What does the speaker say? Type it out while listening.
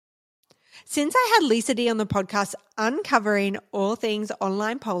Since I had Lisa D on the podcast uncovering all things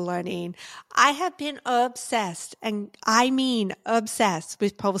online pole learning, I have been obsessed, and I mean obsessed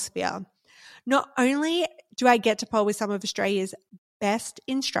with PoleSphere. Not only do I get to pole with some of Australia's best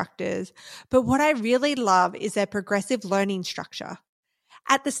instructors, but what I really love is their progressive learning structure.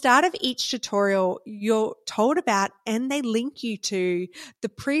 At the start of each tutorial, you're told about and they link you to the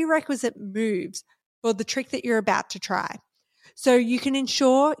prerequisite moves for the trick that you're about to try. So you can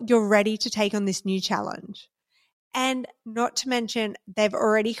ensure you're ready to take on this new challenge. And not to mention, they've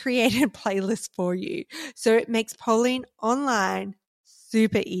already created playlists for you. So it makes polling online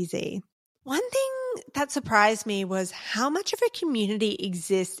super easy. One thing that surprised me was how much of a community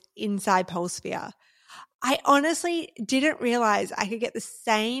exists inside PoleSphere. I honestly didn't realize I could get the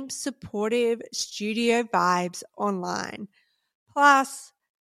same supportive studio vibes online. Plus,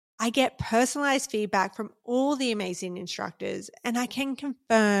 I get personalized feedback from all the amazing instructors, and I can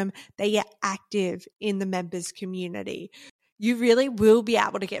confirm they are active in the members community. You really will be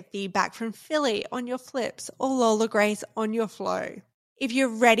able to get feedback from Philly on your flips or Lola Grace on your flow. If you're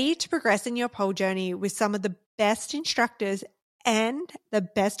ready to progress in your pole journey with some of the best instructors and the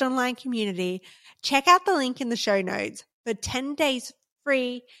best online community, check out the link in the show notes for 10 days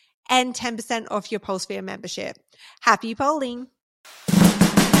free and 10% off your PoleSphere membership. Happy polling!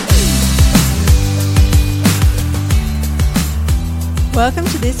 Welcome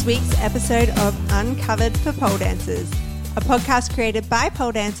to this week's episode of Uncovered for Pole Dancers, a podcast created by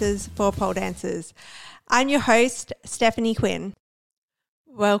pole dancers for pole dancers. I'm your host, Stephanie Quinn.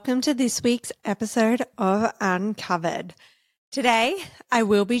 Welcome to this week's episode of Uncovered. Today, I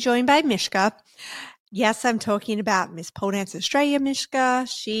will be joined by Mischka. Yes, I'm talking about Miss Pole Dance Australia, Mischka.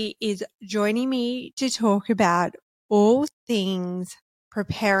 She is joining me to talk about all things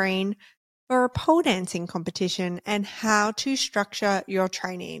preparing for a pole dancing competition and how to structure your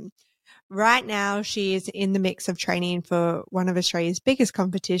training. Right now, she is in the mix of training for one of Australia's biggest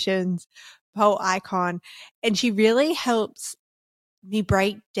competitions, Pole Icon, and she really helps me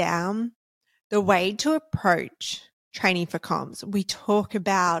break down the way to approach training for comps. We talk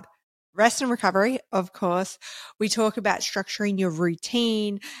about rest and recovery, of course. We talk about structuring your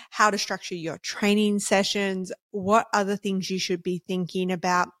routine, how to structure your training sessions, what other things you should be thinking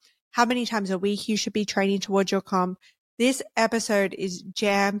about, how many times a week you should be training towards your comp. This episode is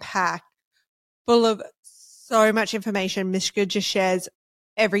jam-packed, full of so much information. Mischka just shares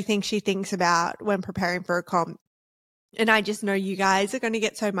everything she thinks about when preparing for a comp. And I just know you guys are going to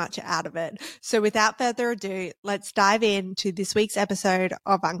get so much out of it. So without further ado, let's dive into this week's episode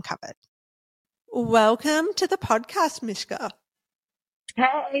of Uncovered. Welcome to the podcast, Mischka.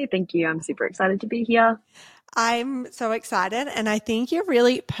 Hey, thank you. I'm super excited to be here. I'm so excited, and I think you're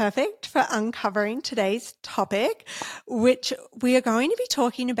really perfect for uncovering today's topic, which we are going to be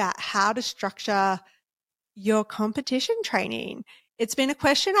talking about how to structure your competition training. It's been a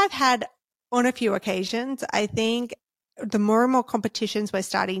question I've had on a few occasions. I think the more and more competitions we're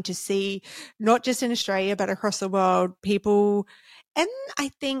starting to see, not just in Australia, but across the world, people, and I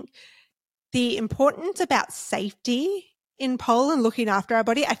think the importance about safety in pole and looking after our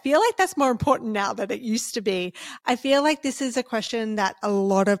body, I feel like that's more important now than it used to be. I feel like this is a question that a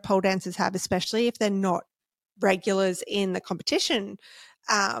lot of pole dancers have, especially if they're not regulars in the competition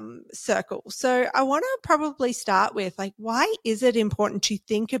circle. So I want to probably start with, like, why is it important to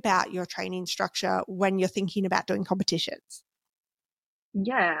think about your training structure when you're thinking about doing competitions?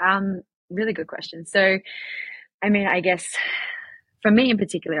 Yeah, really good question. So, I mean, I guess for me in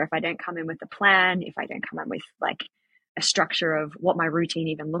particular, if I don't come in with a plan, if I don't come in with like a structure of what my routine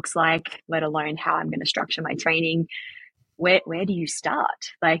even looks like, let alone how I'm going to structure my training, where do you start?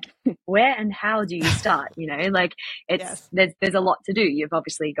 Like, where and how do you start? You know, like it's there's a lot to do. You've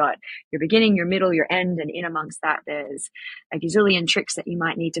obviously got your beginning, your middle, your end, and in amongst that there's a gazillion tricks that you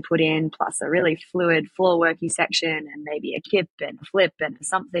might need to put in, plus a really fluid floor worky section and maybe a kip and a flip and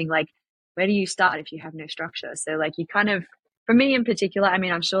something. Like, where do you start if you have no structure? So like you kind of, for me in particular, I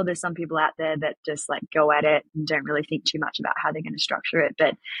mean, I'm sure there's some people out there that just like go at it and don't really think too much about how they're going to structure it,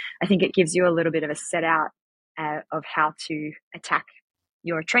 but I think it gives you a little bit of a set out of how to attack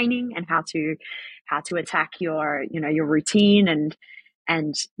your training and how to attack your, you know, your routine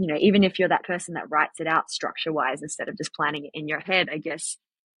and you know, even if you're that person that writes it out structure wise instead of just planning it in your head, I guess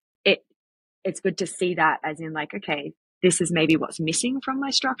it's good to see that as in like, okay, this is maybe what's missing from my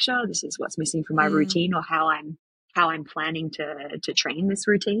structure, this is what's missing from my routine, or how I'm planning to train this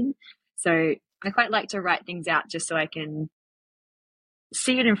routine. So I quite like to write things out just so I can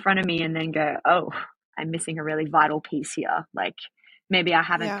see it in front of me and then go, oh, I'm missing a really vital piece here. Like maybe I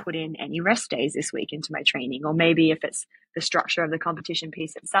haven't put in any rest days this week into my training, or maybe if it's the structure of the competition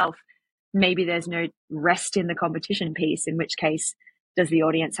piece itself, maybe there's no rest in the competition piece, in which case does the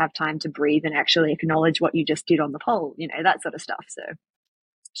audience have time to breathe and actually acknowledge what you just did on the pole, that sort of stuff. So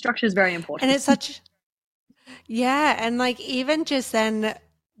structure is very And important. it's such, yeah. And like, even just then,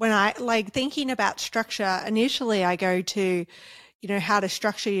 when I like thinking about structure, initially I go to, how to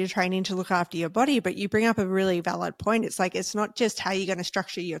structure your training to look after your body, but you bring up a really valid point. It's like, it's not just how you're going to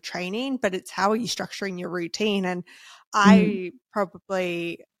structure your training, but it's how are you structuring your routine. And Mm,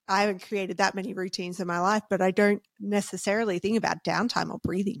 I haven't created that many routines in my life, but I don't necessarily think about downtime or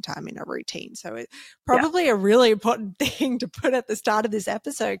breathing time in a routine. So it's yeah. probably a really important thing to put at the start of this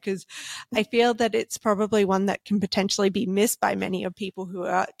episode, because I feel that it's probably one that can potentially be missed by many of people who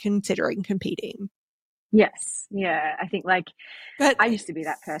are considering competing. Yes. Yeah. I think like But I used to be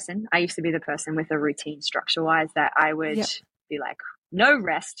that person. I used to be the person with a routine structure wise that I would yeah, be like, no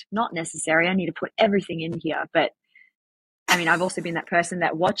rest, not necessary. I need to put everything in here. But I mean, I've also been that person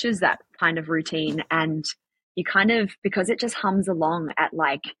that watches that kind of routine, and you kind of, because it just hums along at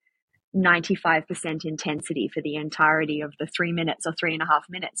like 95% intensity for the entirety of the 3 minutes or 3.5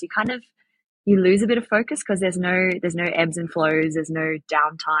 minutes, you lose a bit of focus because there's no ebbs and flows, there's no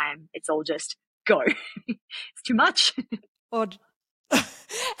downtime. It's all just go. It's too much. or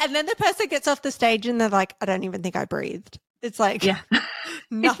and then the person gets off the stage and they're like, I don't even think I breathed. It's like Yeah.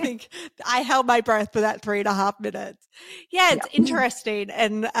 nothing. I held my breath for that 3.5 minutes. Yeah, it's Yeah. interesting.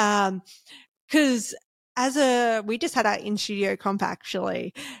 And because we just had our in studio comp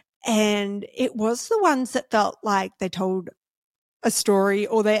actually, and it was the ones that felt like they told a story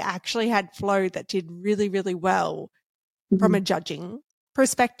or they actually had flow that did really, really well from Mm-hmm. a judging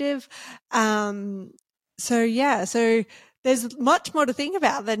perspective. So yeah, so there's much more to think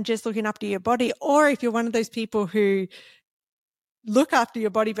about than just looking after your body. Or if you're one of those people who look after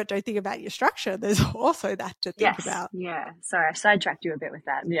your body but don't think about your structure, there's also that to think Yes. about. Yeah. Sorry, I sidetracked you a bit with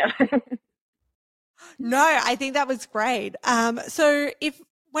that. Yeah. No, I think that was great. So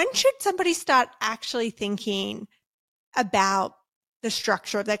when should somebody start actually thinking about the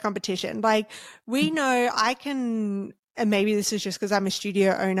structure of their competition? Like, we know and maybe this is just because I'm a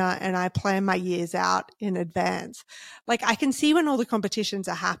studio owner and I plan my years out in advance. Like, I can see when all the competitions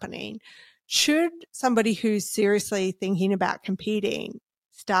are happening. Should somebody who's seriously thinking about competing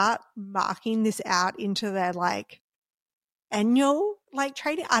start marking this out into their like annual like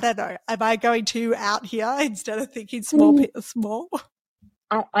training? I don't know. Am I going too out here instead of thinking small?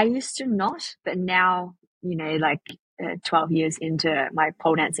 I used to not, but now, like 12 years into my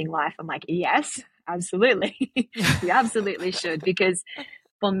pole dancing life, I'm like, yes, absolutely. You absolutely should. Because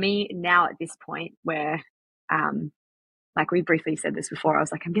for me now at this point where, like we briefly said this before, I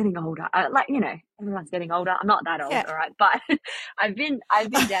was like, I'm getting older. Everyone's getting older. I'm not that old, Yeah. all right, but I've been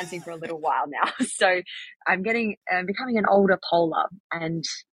dancing for a little while now, so I'm becoming an older poler, and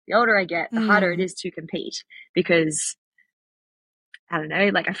the older I get, the harder it Mm. is to compete because I don't know,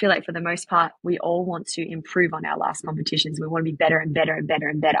 like I feel like for the most part, we all want to improve on our last competitions. We want to be better and better and better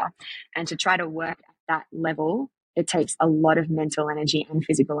and better. And to try to work at that level, it takes a lot of mental energy and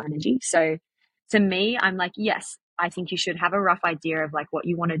physical energy. So to me, I'm like, yes, I think you should have a rough idea of like what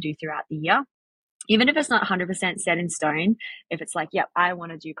you want to do throughout the year. Even if it's not 100% set in stone, if it's like, yep, I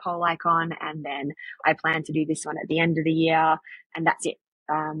want to do Coal Icon and then I plan to do this one at the end of the year and that's it.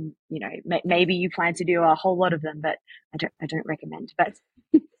 Maybe you plan to do a whole lot of them, but I don't recommend. But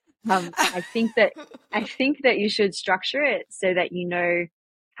I think that you should structure it so that you know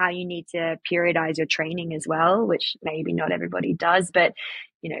how you need to periodize your training as well, which maybe not everybody does. But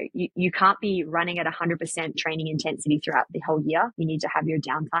you can't be running at 100% training intensity throughout the whole year. You need to have your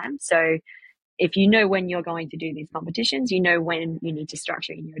downtime. So if you know when you're going to do these competitions, you know when you need to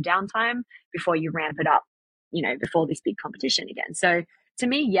structure in your downtime before you ramp it up, before this big competition again. So to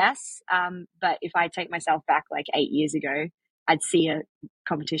me, yes. But if I take myself back like 8 years ago, I'd see a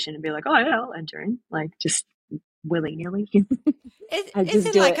competition and be like, oh yeah, I'll enter in, like just willy nilly. I It's just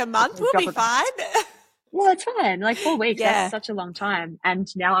in do like it a at month. the We'll drop be of a hat. fine. Well, it's fine. Like 4 weeks, that's Yeah. such a long time. And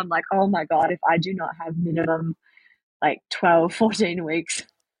now I'm like, oh my God, if I do not have minimum like 12, 14 weeks,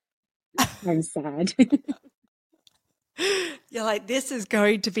 I'm sad. You're like, this is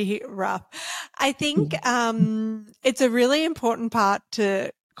going to be rough. I think it's a really important part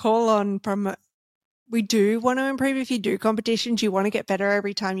to call on from. We do want to improve. If you do competitions, you want to get better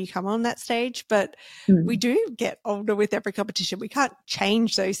every time you come on that stage, but we Mm. do get older with every competition. We can't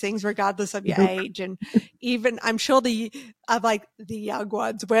change those things regardless of your Nope. age. And even I'm sure the young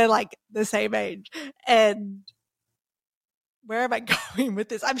ones, we're like the same age. And where am I going with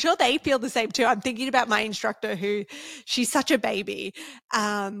this? I'm sure they feel the same too. I'm thinking about my instructor who she's such a baby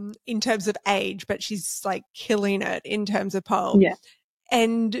in terms of age, but she's like killing it in terms of pole. Yeah.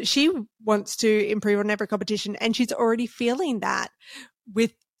 And she wants to improve on every competition, and she's already feeling that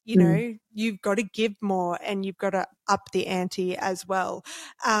with, you've got to give more and you've got to up the ante as well.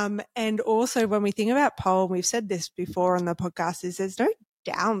 And also when we think about pole, and we've said this before on the podcast, is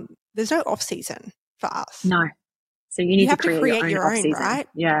there's no off season for us. No. So you need to have to create create your your own own, off season. right?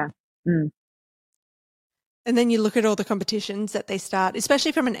 Yeah. Mm. And then you look at all the competitions that they start,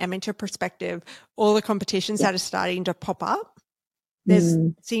 especially from an amateur perspective, all the competitions that are starting to pop up. There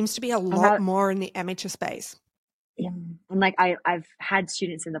seems to be a lot more in the amateur space. Yeah. And like I've had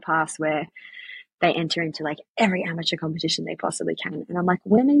students in the past where they enter into like every amateur competition they possibly can. And I'm like,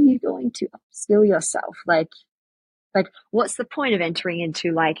 when are you going to upskill yourself? Like what's the point of entering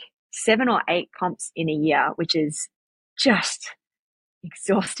into like 7 or 8 comps in a year, which is just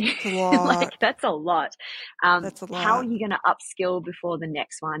exhausting. Like that's a lot. That's a lot. How are you going to upskill before the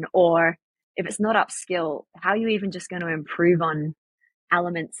next one? Or if it's not upskill, how are you even just going to improve on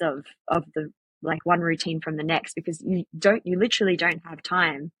elements of the like one routine from the next? Because you literally don't have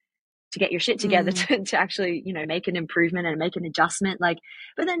time to get your shit together to actually, make an improvement and make an adjustment. Like,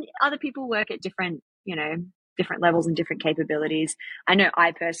 but then other people work at different levels and different capabilities. I know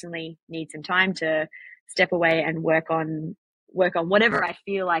I personally need some time to step away and work on whatever I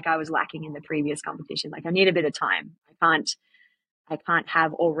feel like I was lacking in the previous competition. Like I need a bit of time. I can't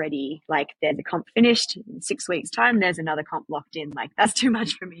have already like there's a comp finished in 6 weeks time. There's another comp locked in. Like that's too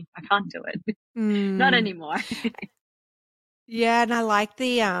much for me. I can't do it. Not anymore. Yeah, and I like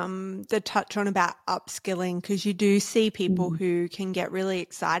the touch on about upskilling, because you do see people who can get really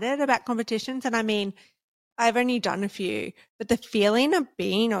excited about competitions. And I mean, I've only done a few, but the feeling of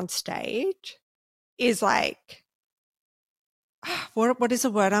being on stage is like, what is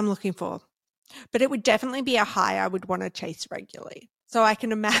the word I'm looking for? But it would definitely be a high I would want to chase regularly. So I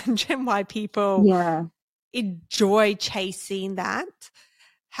can imagine why people enjoy chasing that.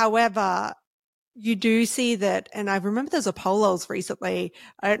 However, you do see that, and I remember there's a polls recently.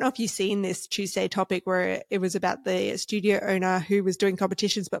 I don't know if you've seen this Tuesday topic where it was about the studio owner who was doing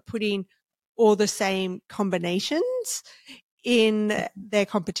competitions but putting all the same combinations in their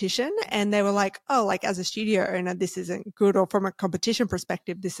competition, and they were like, oh, like as a studio owner this isn't good, or from a competition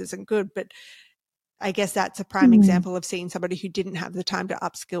perspective this isn't good. But I guess that's a prime example of seeing somebody who didn't have the time to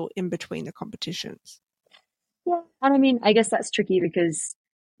upskill in between the competitions. Yeah. And I mean, I guess that's tricky because,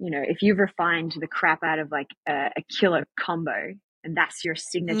 if you've refined the crap out of like a killer combo and that's your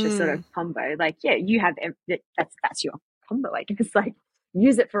signature sort of combo, like, yeah, you have, that's your combo. I guess like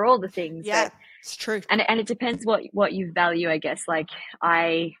use it for all the things. Yeah, it's true. And it depends what you value, I guess. Like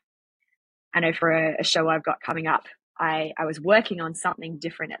I know for a show I've got coming up, I was working on something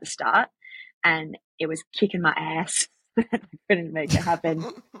different at the start and it was kicking my ass. I couldn't make it happen.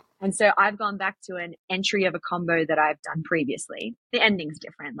 And so I've gone back to an entry of a combo that I've done previously. The ending's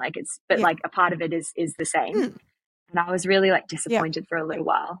different, like a part of it is the same. And I was really like disappointed for a little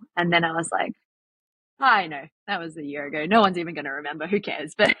while. And then I was like, I know that was a year ago. No one's even going to remember. Who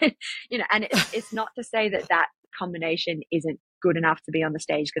cares? But, and it's not to say that combination isn't good enough to be on the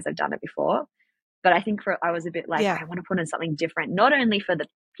stage because I've done it before. But I think I was a bit like, I want to put in something different, not only for the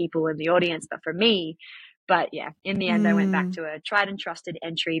people in the audience, but for me. But yeah, in the end, I went back to a tried and trusted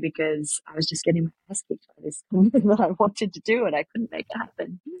entry because I was just getting my ass kicked by this that I wanted to do and I couldn't make it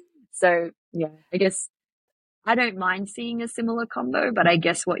happen. So yeah, I guess I don't mind seeing a similar combo, but I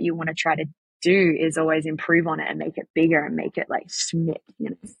guess what you want to try to do is always improve on it and make it bigger and make it like Schmidt,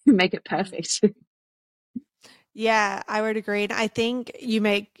 make it perfect. Yeah, I would agree. And I think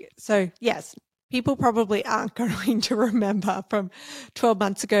yes, people probably aren't going to remember from 12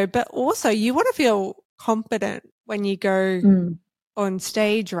 months ago, but also you want to feel confident when you go on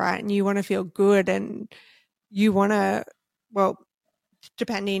stage, right? And you want to feel good, and you want to, well,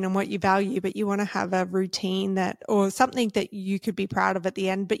 depending on what you value, but you want to have a routine or something that you could be proud of at the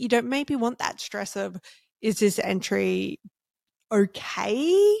end, but you don't maybe want that stress of, is this entry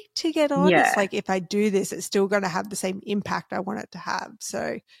okay to get on? It's like, if I do this, it's still going to have the same impact I want it to have.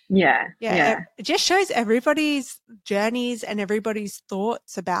 So yeah. It just shows everybody's journeys and everybody's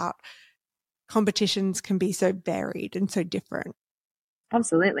thoughts about competitions can be so varied and so different.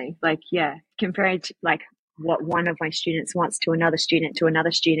 Absolutely. Like, yeah, compared to like what one of my students wants to another student,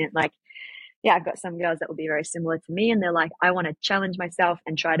 like, yeah, I've got some girls that will be very similar to me and they're like, I want to challenge myself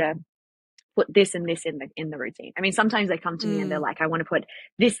and try to put this and this in the routine. I mean, sometimes they come to me and they're like, I want to put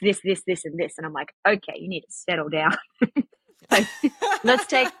this, and this. And I'm like, okay, you need to settle down. Like, let's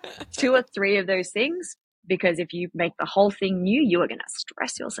take 2 or 3 of those things, because if you make the whole thing new, you are going to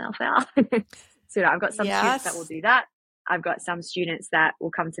stress yourself out. So I've got some students that will do that. I've got some students that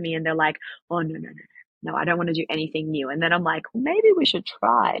will come to me and they're like, oh, no. no, I don't want to do anything new. And then I'm like, well, maybe we should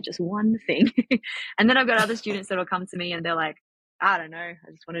try just one thing. And then I've got other students that'll come to me and they're like, I don't know,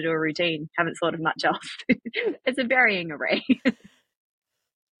 I just want to do a routine. Haven't thought of much else. It's a varying array.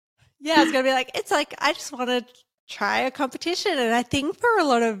 Yeah, I was going to be like, it's like, I just want to try a competition. And I think for a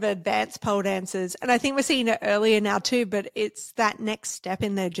lot of advanced pole dancers, and I think we're seeing it earlier now too, but it's that next step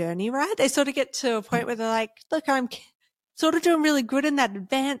in their journey, right? They sort of get to a point where they're like, look, I'm sort of doing really good in that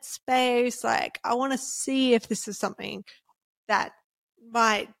advanced space. Like, I want to see if this is something that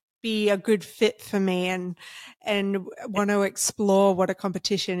might be a good fit for me, and want to explore what a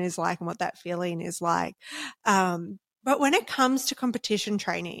competition is like and what that feeling is like. But when it comes to competition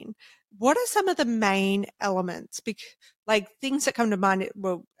training, what are some of the main elements? Like things that come to mind,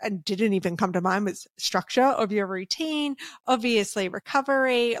 well, and didn't even come to mind, was structure of your routine, obviously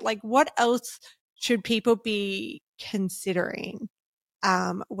recovery. Like what else should people be considering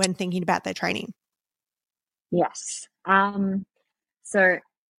when thinking about their training? Yes. So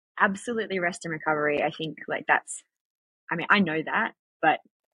absolutely rest and recovery. I think like that's, I mean, I know that, but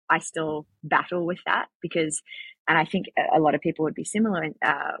I still battle with that because, and I think a lot of people would be similar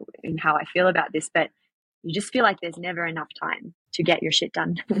in how I feel about this, but you just feel like there's never enough time to get your shit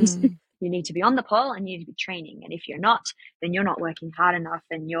done. Mm. You need to be on the pole and you need to be training. And if you're not, then you're not working hard enough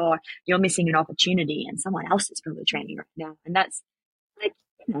and you're missing an opportunity and someone else is probably training right now. And that's like,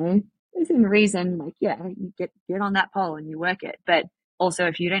 within reason, like, yeah, you get on that pole and you work it. But also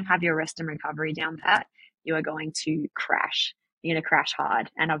if you don't have your rest and recovery down pat, you are going to crash. You're going to crash hard.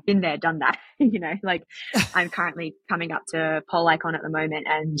 And I've been there, done that, like I'm currently coming up to pole icon at the moment.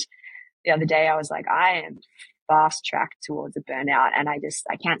 And the other day I was like, I am fast tracked towards a burnout. And I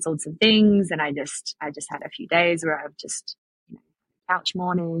canceled some things. And I just had a few days where I've just, couch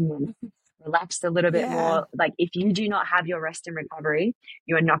morning and relaxed a little bit more. Like if you do not have your rest and recovery,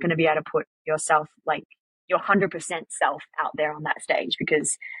 you are not going to be able to put yourself, like your 100% self out there on that stage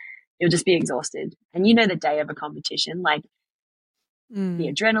because you'll just be exhausted. And the day of a competition, like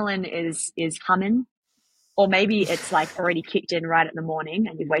the adrenaline is coming, or maybe it's like already kicked in right at the morning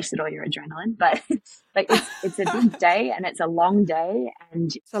and you've wasted all your adrenaline. But like it's a big day and it's a long day,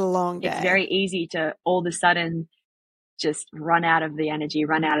 and it's a long day. It's very easy to all of a sudden just run out of the energy,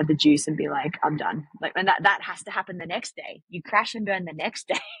 run out of the juice and be like, I'm done. Like, and that has to happen the next day. You crash and burn the next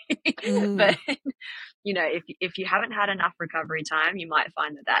day. But if you haven't had enough recovery time, you might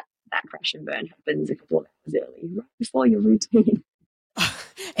find that crash and burn happens a couple of hours early, right before your routine.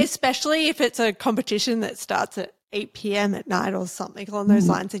 Especially if it's a competition that starts at 8 p.m. at night or something along those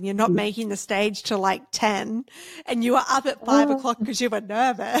lines, and you're not making the stage till like 10 and you were up at 5 o'clock because you were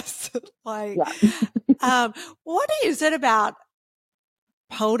nervous. What is it about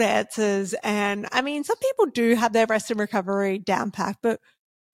pole dancers? And I mean, some people do have their rest and recovery down pat, but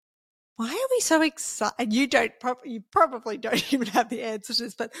why are we so excited? You probably don't even have the answer to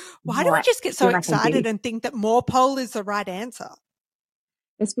this, but why do we just get so excited and think that more pole is the right answer?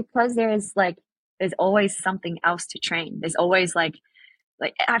 It's because there's always something else to train. There's always like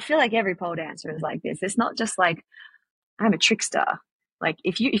I feel like every pole dancer is like this. It's not just like I'm a trickster. Like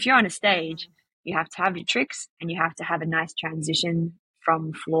if you're on a stage, you have to have your tricks and you have to have a nice transition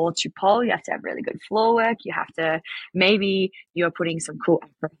from floor to pole. You have to have really good floor work. You have to, maybe you're putting some cool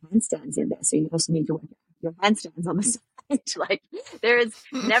handstands in there. So you also need to work your handstands on the side. Like there is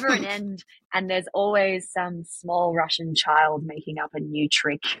never an end, and there's always some small Russian child making up a new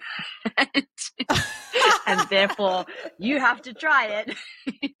trick. And therefore you have to try it.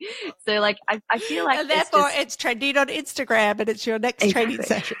 So like I feel like, and therefore it's trending on Instagram and it's your next training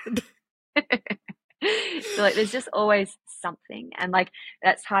session. So like there's just always something, and like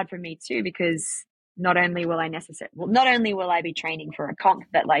that's hard for me too, because not only will I be training for a comp,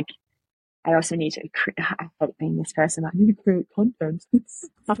 but like I also need to I hate being this person. I need to create content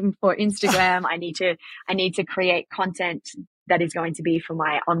for Instagram. I need to create content that is going to be for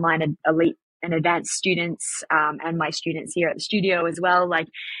my online elite and advanced students, and my students here at the studio as well. Like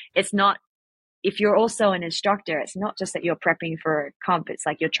it's not, if you're also an instructor, it's not just that you're prepping for a comp. It's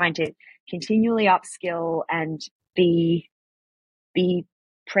like you're trying to continually upskill and be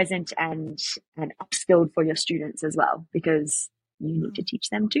present and upskilled for your students as well, because you need to teach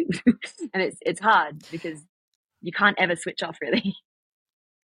them too. And it's hard because you can't ever switch off, really.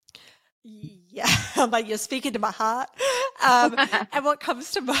 Yeah, like you're speaking to my heart. And what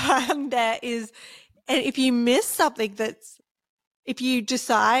comes to mind there is, and if you miss something if you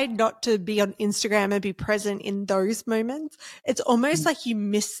decide not to be on Instagram and be present in those moments, it's almost like you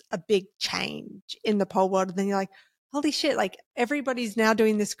miss a big change in the pole world. And then you're like, holy shit, like everybody's now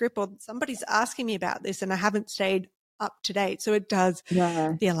doing this grip, or somebody's asking me about this and I haven't stayed up to date. So it does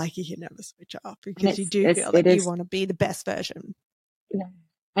Yeah. feel like you can never switch off And because you do feel like you want to be the best version. Yeah.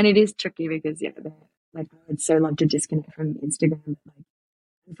 And it is tricky because, like, I would so love to disconnect from Instagram. But, like,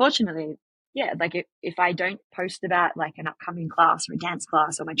 unfortunately, yeah, like if I don't post about like an upcoming class or a dance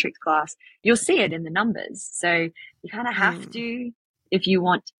class or my tricks class, you'll see it in the numbers. So you kind of have to if you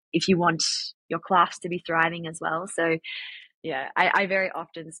want your class to be thriving as well. So yeah, I very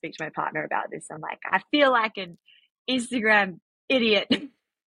often speak to my partner about this. I'm like, I feel like an Instagram idiot.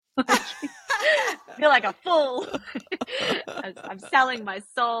 Like, I feel like a fool. I'm selling my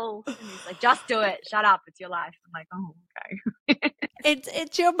soul. And he's like, just do it. Shut up. It's your life. I'm like, oh, okay.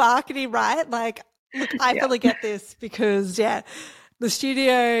 It's your marketing, right? Like, look, I fully get this because, the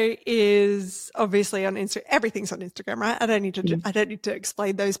studio is obviously on Instagram. Everything's on Instagram, right? I don't need to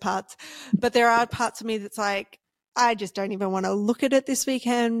explain those parts, but there are parts of me that's like, I just don't even want to look at it this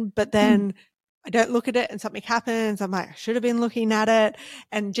weekend. But then I don't look at it and something happens. I'm like, I should have been looking at it,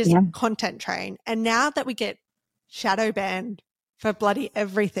 and just content train. And now that we get shadow banned for bloody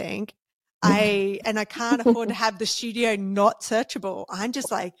everything, I can't afford to have the studio not searchable. I'm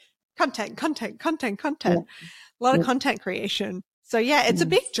just like content. A lot of content creation. So yeah, it's a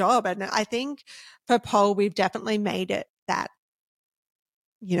big job. And I think for Pole, we've definitely made it that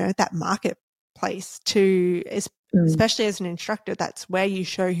marketplace to, especially as an instructor, that's where you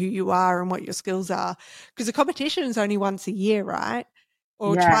show who you are and what your skills are. Because the competition is only once a year, right?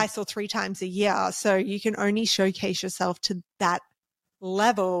 Or twice or 3 times a year. So you can only showcase yourself to that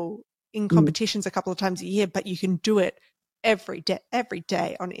level in competitions a couple of times a year, but you can do it every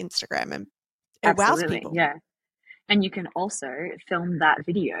day on Instagram, and it wows people. Yeah. And you can also film that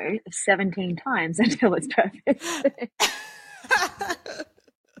video 17 times until it's perfect.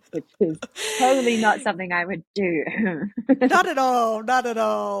 Which is totally not something I would do. Not at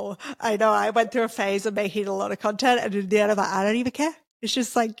all. I know I went through a phase of making a lot of content, and in the end I'm like, I don't even care. It's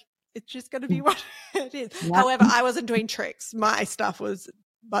just like, it's just going to be what it is. Yep. However, I wasn't doing tricks. My stuff was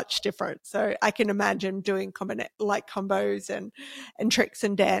much different. So I can imagine doing combos and tricks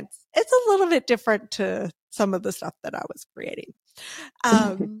and dance. It's a little bit different to some of the stuff that I was creating.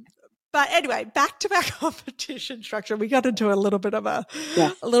 But anyway, back to our competition structure. We got into a little bit of a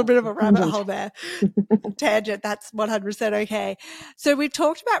rabbit hole there. Tangent. That's 100% okay. So we've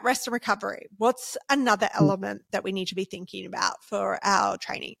talked about rest and recovery. What's another element that we need to be thinking about for our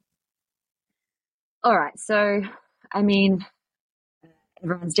training? All right. So, I mean,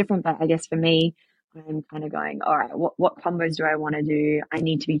 everyone's different, but I guess for me, I'm kind of going, all right, what combos do I want to do? I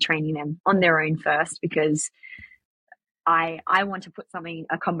need to be training them on their own first, because I want to put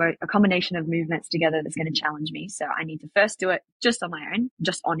a combination of movements together that's going to challenge me. So I need to first do it just on my own,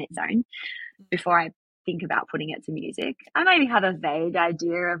 just on its own, before I think about putting it to music. I maybe have a vague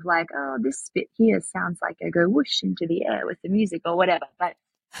idea of like, oh, this bit here sounds like I go whoosh into the air with the music or whatever. But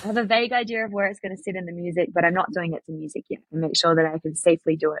I have a vague idea of where it's going to sit in the music, but I'm not doing it to music yet. I make sure that I can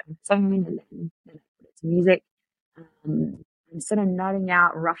safely do it on its own, and then I put it to music. I'm sort of nodding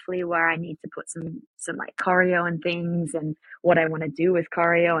out roughly where I need to put some like choreo and things, and what I want to do with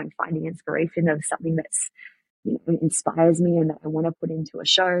choreo, and finding inspiration of something that's, inspires me and that I want to put into a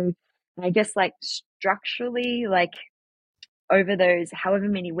show. And I guess like structurally, like over those however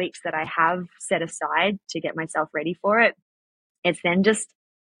many weeks that I have set aside to get myself ready for it, it's then just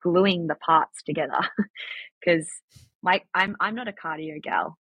gluing the parts together. Because I'm not a cardio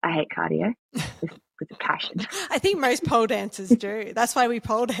gal. I hate cardio with a passion. I think most pole dancers do. That's why we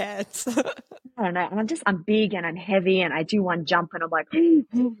pole dance. I don't know. And I'm big and I'm heavy, and I do one jump and I'm like,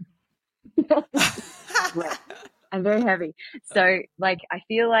 I'm very heavy. So like, I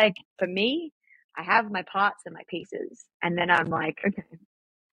feel like for me, I have my parts and my pieces, and then I'm like, okay,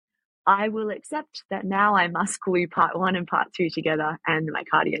 I will accept that now I must glue part 1 and part 2 together, and my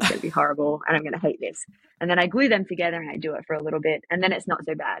cardio is going to be horrible and I'm going to hate this. And then I glue them together and I do it for a little bit, and then it's not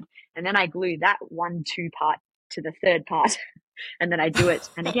so bad. And then I glue that 1-2 part to the third part, and then I do it.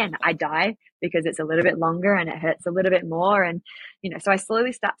 And again, I die because it's a little bit longer and it hurts a little bit more. And, so I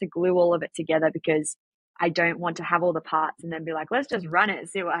slowly start to glue all of it together, because I don't want to have all the parts and then be like, let's just run it and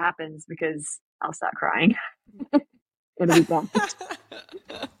see what happens, because I'll start crying. It'll be bad.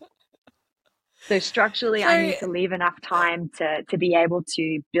 So structurally, I need to leave enough time to be able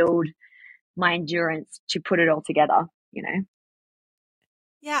to build my endurance to put it all together,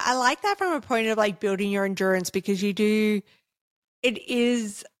 Yeah, I like that from a point of like building your endurance, because it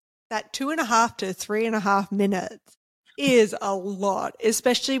is that 2.5 to 3.5 minutes is a lot,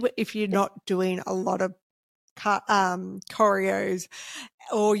 especially if you're not doing a lot of choreos,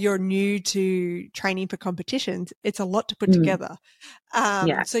 or you're new to training for competitions. It's a lot to put together.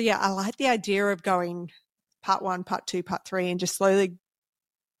 So yeah, I like the idea of going part one, part two, part three, and just slowly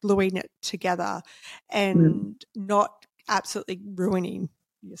gluing it together Mm. and not absolutely ruining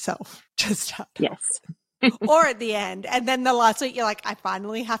yourself to start. Yes. Or at the end. And then the last week, you're like, I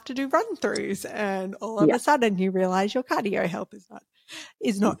finally have to do run throughs. And all of Yeah. a sudden, you realize your cardio health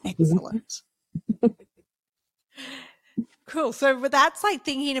is not excellent. Cool. So that's like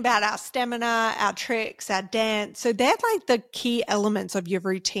thinking about our stamina, our tricks, our dance. So they're like the key elements of your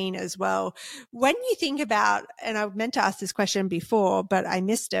routine as well. When you think about, and I meant to ask this question before, but I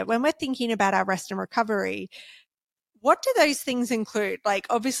missed it. When we're thinking about our rest and recovery, what do those things include? Like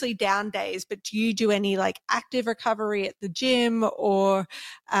obviously down days, but do you do any like active recovery at the gym or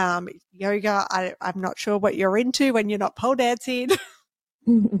yoga? I'm not sure what you're into when you're not pole dancing.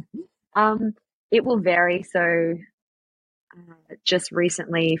 um, it will vary. So just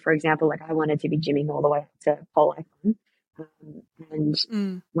recently, for example, like I wanted to be gymming all the way up to pole icon. And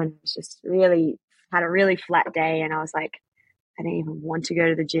when I was just really had a really flat day and I was like, I didn't even want to go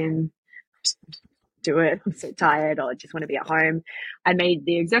to the gym. Just do it. I'm so tired or I just want to be at home. I made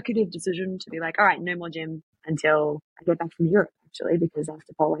the executive decision to be like, all right, no more gym until I get back from Europe, actually, because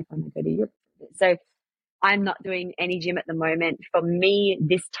after pole icon, I go to Europe. So I'm not doing any gym at the moment. For me,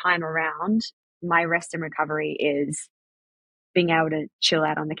 this time around, my rest and recovery is being able to chill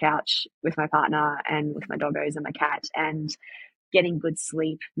out on the couch with my partner and with my doggos and my cat and getting good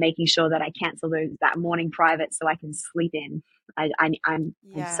sleep, making sure that I cancel that morning private so I can sleep in. I'm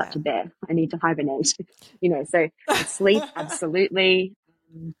such a bear. I need to hibernate, so sleep, absolutely.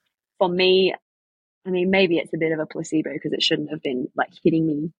 For me, I mean, maybe it's a bit of a placebo because it shouldn't have been like hitting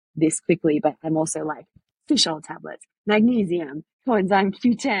me this quickly, but I'm also like fish oil tablets, magnesium, coenzyme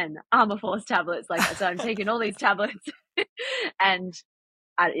Q10, armor force tablets. Like, so I'm taking all these tablets and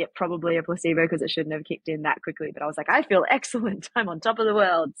probably a placebo because it shouldn't have kicked in that quickly. But I was like, I feel excellent. I'm on top of the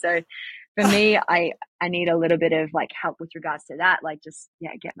world. So for me, I need a little bit of like help with regards to that. Like just,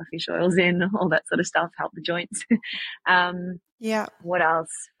 get my fish oils in, all that sort of stuff, help the joints. What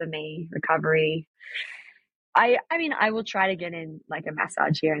else for me? Recovery. I mean, I will try to get in like a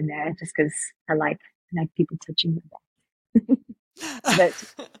massage here and there just because I like people touching my back.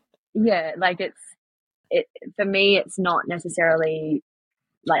 But yeah, like it for me, it's not necessarily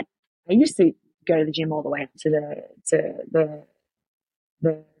like I used to go to the gym all the way up to the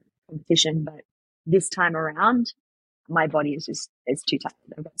competition, but this time around, my body is just it's too tired.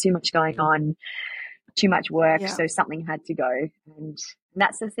 I've got too much going on, too much work, so something had to go. And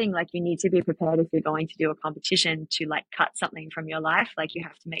that's the thing, like you need to be prepared if you're going to do a competition to like cut something from your life. Like you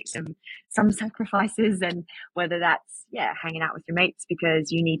have to make some sacrifices, and whether that's hanging out with your mates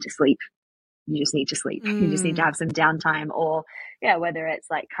because you need to sleep. You just need to sleep. You just need to have some downtime, or whether it's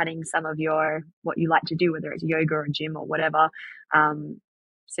like cutting some of what you like to do, whether it's yoga or gym or whatever.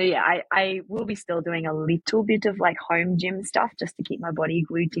 So I will be still doing a little bit of like home gym stuff just to keep my body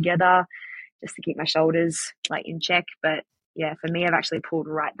glued together, just to keep my shoulders like in check. But for me, I've actually pulled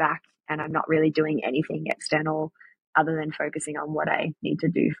right back and I'm not really doing anything external other than focusing on what I need to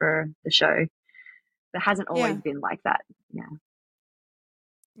do for the show. That hasn't always been like that. Yeah.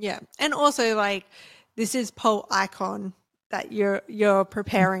 Yeah. And also like this is pole icon that you're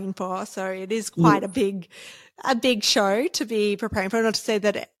preparing for. So it is quite a big show to be preparing for. Not to say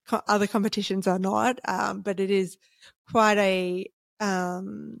that other competitions are not, but it is quite a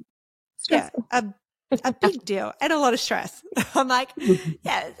a big deal and a lot of stress. I'm like,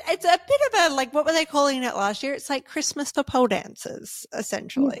 it's a bit of a like what were they calling it last year? It's like Christmas for pole dancers,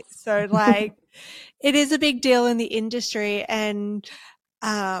 essentially. Yes. So like it is a big deal in the industry, and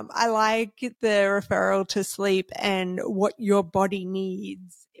I like the referral to sleep and what your body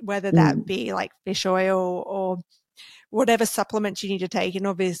needs, whether that be like fish oil or whatever supplements you need to take. And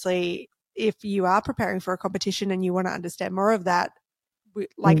obviously, if you are preparing for a competition and you want to understand more of that,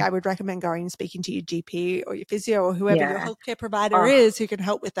 I would recommend going and speaking to your GP or your physio or whoever your healthcare provider is who can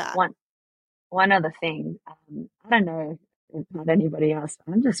help with that. One other thing, I don't know about anybody else,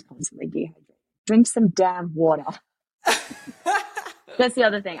 but I'm just constantly dehydrated. Drink some damn water. That's the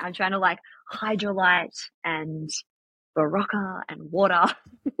other thing. I'm trying to like hydrolyte and Barocca and water.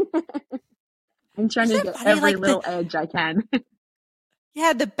 I'm trying to get every little edge I can.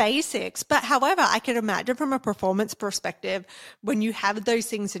 Yeah, the basics. But however, I can imagine from a performance perspective, when you have those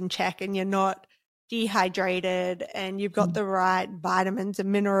things in check and you're not dehydrated and you've got the right vitamins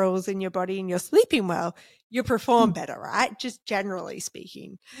and minerals in your body and you're sleeping well, you perform better, right? Just generally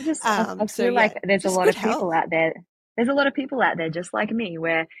speaking. I feel like there's a lot of people out there. There's a lot of people out there just like me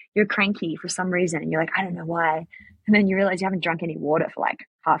where you're cranky for some reason and you're like, I don't know why. And then you realize you haven't drunk any water for like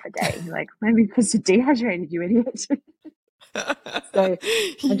half a day. You're like, maybe because you're dehydrated, you idiot. So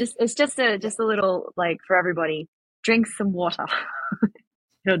it's just a little, like, for everybody, drink some water.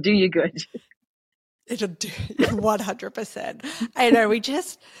 It'll do you good. It'll do 100%. I know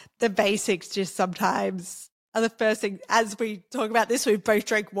the basics just sometimes are the first thing. As we talk about this, we both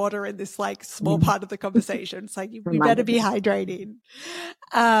drank water in this like small part of the conversation. It's like, we better be hydrating.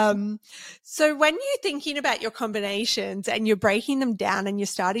 So when you're thinking about your combinations and you're breaking them down and you're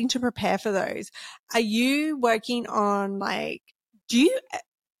starting to prepare for those, are you working on like,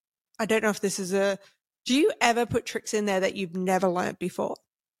 I don't know if this is do you ever put tricks in there that you've never learnt before?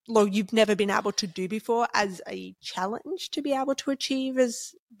 Or you've never been able to do before as a challenge to be able to achieve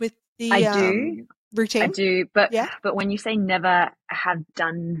as with the routine? I do, but Yeah. but when you say never have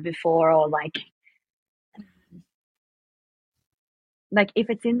done before, or like if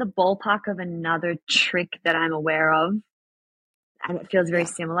it's in the ballpark of another trick that I'm aware of and it feels very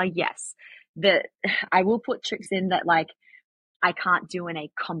similar, yes. I will put tricks in that like I can't do in a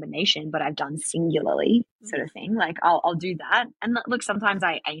combination, but I've done singularly, sort of thing. Like I'll do that. And look, sometimes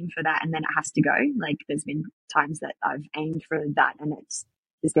I aim for that and then it has to go. Like there's been times that I've aimed for that and it's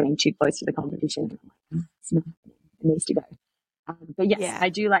just getting too close to the competition. It's not, it needs to go. But yes, I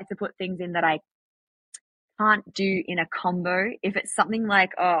do like to put things in that I can't do in a combo. If it's something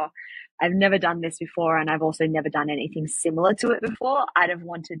like, oh, I've never done this before and I've also never done anything similar to it before, I'd have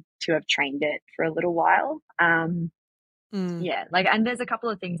wanted to have trained it for a little while. Yeah, like, and there's a couple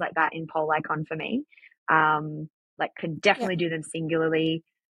of things like that in pole icon for me. Like could definitely do them singularly.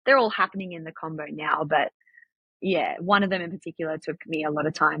 They're all happening in the combo now, but yeah, one of them in particular took me a lot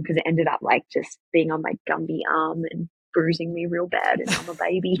of time because it ended up like just being on my Gumby arm and bruising me real bad, and I'm a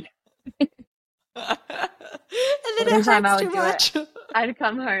baby. And then Every it time I hurts would too do much. it, I'd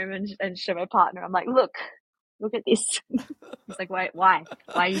come home and show my partner. I'm like, look at this. He's like, why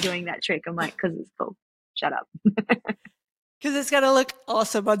are you doing that trick? I'm like, because it's cool. Shut up. Because it's going to look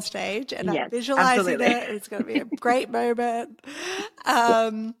awesome on stage, and I'm visualizing it. It's going to be a great moment.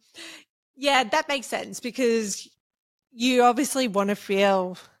 Yeah, that makes sense because you obviously want to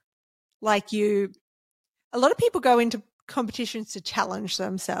feel like a lot of people go into competitions to challenge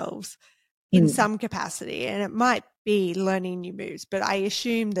themselves in some capacity, and it might be learning new moves, but I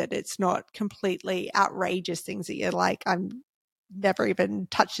assume that it's not completely outrageous things that you're like, I'm never even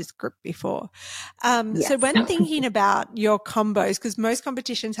touched this grip before. So when thinking about your combos, because most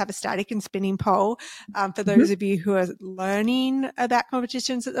competitions have a static and spinning pole, for those of you who are learning about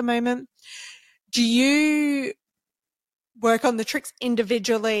competitions at the moment, do you work on the tricks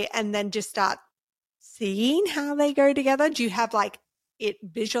individually and then just start seeing how they go together? Do you have like it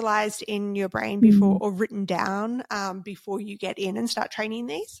visualized in your brain before or written down before you get in and start training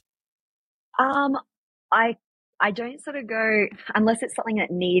these? I don't sort of go, unless it's something that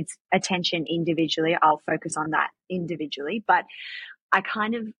needs attention individually, I'll focus on that individually. But I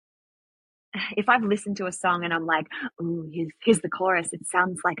kind of, if I've listened to a song and I'm like, oh, here's the chorus, it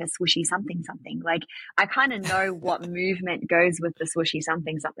sounds like a swooshy something something. Like I kind of know what movement goes with the swooshy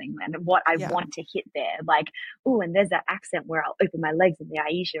something something and what I want to hit there. Like, oh, and there's that accent where I'll open my legs in the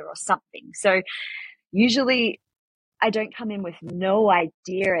Aisha or something. So usually I don't come in with no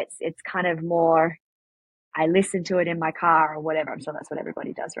idea. It's kind of more, I listen to it in my car or whatever. I'm sure that's what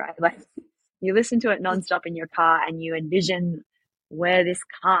everybody does, right? Like you listen to it nonstop in your car and you envision where this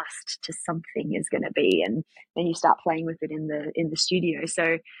cast to something is going to be, and then you start playing with it in the studio.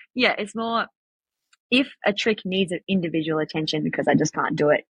 So yeah, it's more if a trick needs an individual attention because I just can't do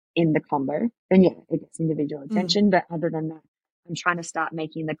it in the combo, then yeah, it gets individual attention. But other than that, I'm trying to start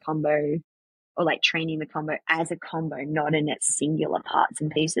making the combo or like training the combo as a combo, not in its singular parts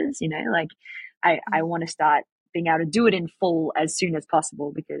and pieces, like I want to start being able to do it in full as soon as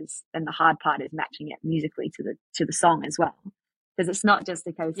possible, because then the hard part is matching it musically to the song as well. Because it's not just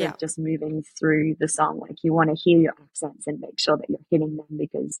a case of just moving through the song. Like you want to hear your accents and make sure that you're hitting them,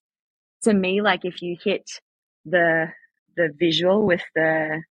 because to me, like if you hit the visual with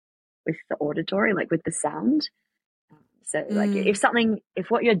the auditory, like with the sound. So like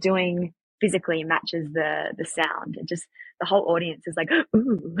if what you're doing physically matches the sound, and just the whole audience is like,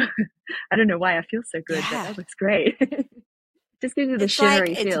 ooh, I don't know why I feel so good, but that looks great. Just gives you the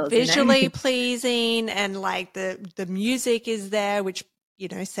shivery feels. It's visually pleasing, and like the music is there, which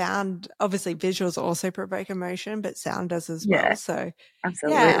sound, obviously visuals also provoke emotion, but sound does as well. So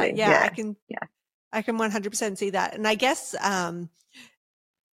absolutely, I can 100% see that. And I guess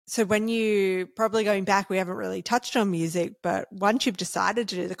so when you probably going back, we haven't really touched on music, but once you've decided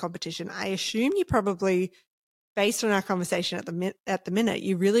to do the competition, I assume you probably, based on our conversation at the minute,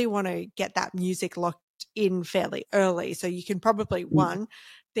 you really want to get that music locked in fairly early. So you can probably, one,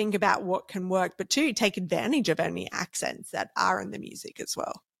 think about what can work, but two, take advantage of any accents that are in the music as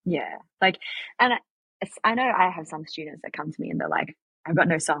well. Yeah. Like, and I know I have some students that come to me and they're like, I've got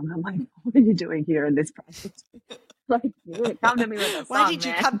no song. I'm like, what are you doing here in this practice? Like, you didn't come to me with a Why song, did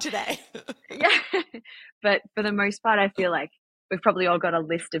you man. come today? Yeah. But for the most part, I feel like we've probably all got a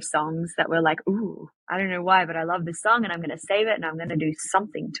list of songs that we're like, ooh, I don't know why, but I love this song and I'm going to save it and I'm going to do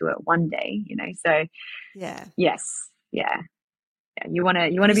something to it one day, you know? So Yeah. yes. Yeah. Yeah. You want to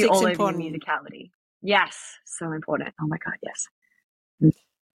be Music's all over your important. musicality. Yes. So important. Oh my God. Yes. Mm.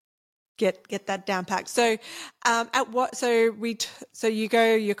 Get that down packed. So, so you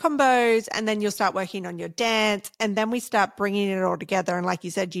go your combos, and then you'll start working on your dance, and then we start bringing it all together. And like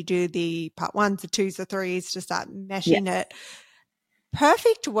you said, you do the part ones, the twos, the threes to start meshing Yes. it.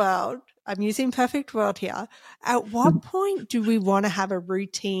 Perfect world. I'm using perfect world here. At what point do we want to have a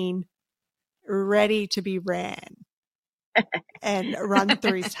routine ready to be ran and run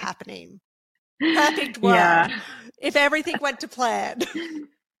throughs happening? Perfect Yeah. world. If everything went to plan.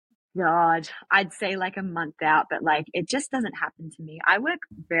 God, I'd say like a month out, but like it just doesn't happen to me. I work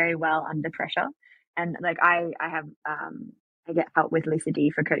very well under pressure, and like I have I get help with Lisa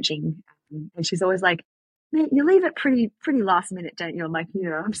D for coaching, and she's always like, "Man, you leave it pretty last minute, don't you?" I'm like,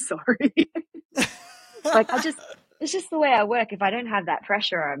 "Yeah, I'm sorry." Like it's just the way I work. If I don't have that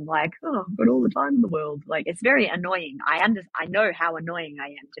pressure, I'm like, "Oh, I've got all the time in the world." Like it's very annoying. I know how annoying I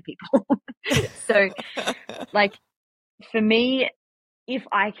am to people. So like for me, if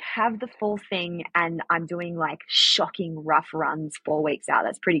I have the full thing and I'm doing like shocking rough runs 4 weeks out,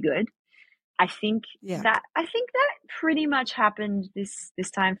 that's pretty good. Yeah. I think that pretty much happened this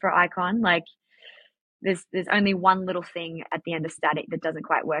time for Icon. Like there's only one little thing at the end of static that doesn't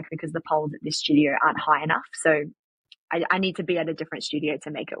quite work because the poles at this studio aren't high enough. So I need to be at a different studio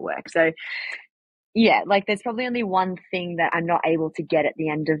to make it work. So yeah, like there's probably only one thing that I'm not able to get at the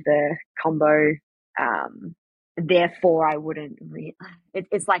end of the combo. Um, Therefore, I wouldn't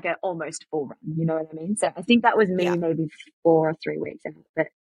it's like a almost full run. You know what I mean? So I think that was Yeah. me maybe 4 or 3 weeks out, but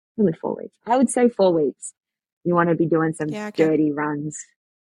really 4 weeks. I would say 4 weeks. You want to be doing some Yeah. Okay. dirty runs.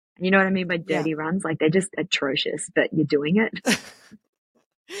 You know what I mean by Yeah. dirty runs? Like they're just atrocious, but you're doing it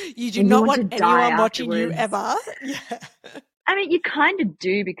You do and you not want to want die anyone watching you afterwards. ever. Yeah. I mean, you kind of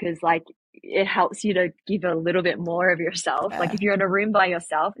do because like it helps you to give a little bit more of yourself. Like Yeah. if you're in a room by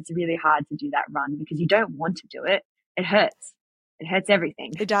yourself, it's really hard to do that run because you don't want to do it. It hurts. It hurts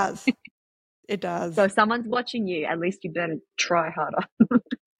everything. It does. It So does. if someone's watching you, at least you better try harder.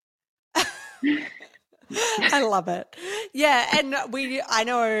 I love it. Yeah. And I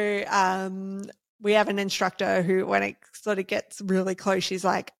know, we have an instructor who, when it sort of gets really close, she's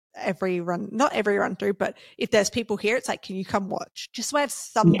like, not every run through, but if there's people here, it's like, can you come watch? Just so I have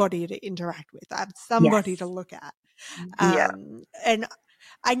Yeah. somebody to interact with. I have somebody to Yes. look at. Yeah. And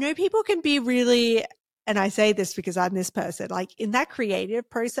I know people can be really, and I say this because I'm this person, like in that creative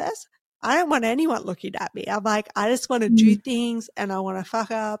process, I don't want anyone looking at me. I'm like, I just want to do Mm. things and I want to fuck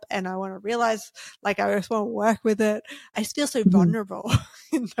up and I want to realize, like, I just want to work with it. I just feel so Mm. vulnerable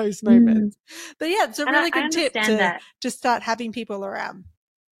in those Mm. moments. But yeah, it's a And really I good tip understand to that. just start having people around.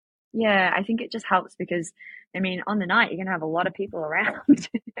 Yeah, I think it just helps because, I mean, on the night, you're going to have a lot of people around.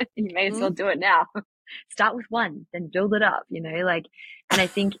 You may as well Mm, do it now. Start with one, then build it up, you know, like, and I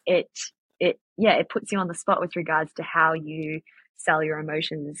think yeah, it puts you on the spot with regards to how you sell your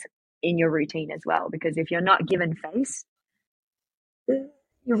emotions in your routine as well. Because if you're not given face,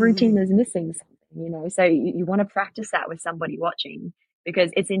 your routine mm, is missing something, you know, so you want to practice that with somebody watching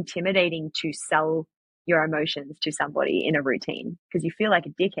because it's intimidating to sell your emotions to somebody in a routine because you feel like a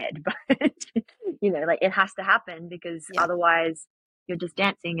dickhead, but you know, like it has to happen because yeah. otherwise you're just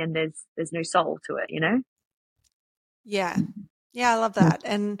dancing and there's no soul to it, you know? Yeah. Yeah. I love that.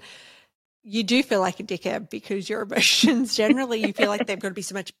 And you do feel like a dickhead because your emotions generally you feel like they've got to be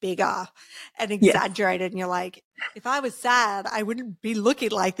so much bigger and Yes. exaggerated. And you're like, if I was sad, I wouldn't be looking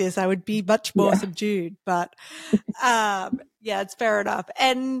like this. I would be much more Yeah. subdued. But yeah, it's fair enough.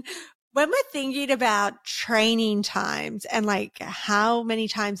 And when we're thinking about training times and like how many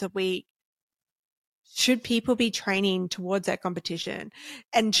times a week should people be training towards that competition?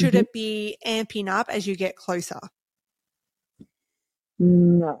 And should Hmm. it be amping up as you get closer?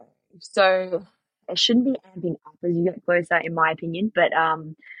 No. So it shouldn't be amping up as you get closer, in my opinion. But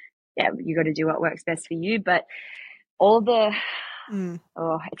yeah, you got to do what works best for you. But all the Mm,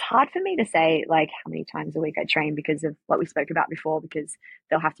 it's hard for me to say like how many times a week I train because of what we spoke about before, because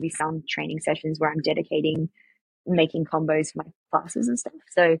there'll have to be some training sessions where I'm dedicating making combos for my classes and stuff.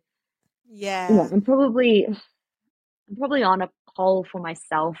 So yeah, yeah. I'm probably on a pole for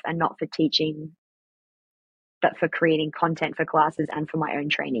myself and not for teaching but for creating content for classes and for my own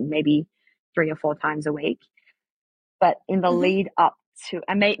training, maybe 3 or 4 times a week. But in the Mm-hmm. lead up to,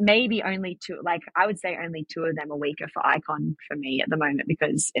 and maybe only two, like I would say only 2 of them a week are for icon for me at the moment,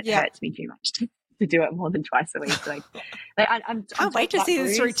 because it Yeah. hurts me too much to do it more than twice a week. I'm Can't wait talking to about see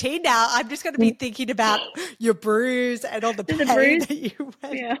this bruise. routine now. I'm just going to be thinking about your bruise and all the The pain bruise, that you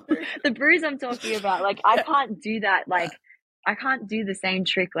went yeah, through. the bruise I'm talking about. Like I Yeah. can't do that. Like I can't do the same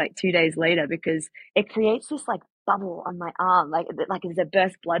trick like 2 days later, because it creates this like bubble on my arm, like it's a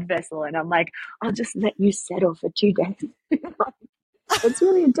burst blood vessel, and I'm like, I'll just let you settle for 2 days. It's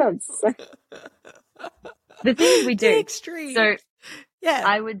really intense. So the things we The do. extreme. So Yeah.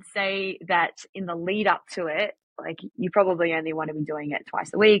 I would say that in the lead up to it, like you probably only want to be doing it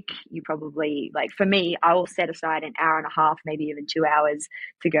twice a week. You probably, like for me, I will set aside an hour and a half, maybe even 2 hours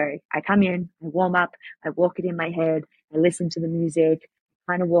to go. I come in, I warm up, I walk it in my head, I listen to the music,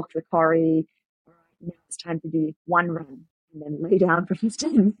 kind of walk the corrie. All right, now it's time to do one run, and then lay down for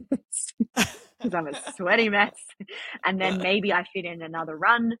 15 minutes because I'm a sweaty mess. And then maybe I fit in another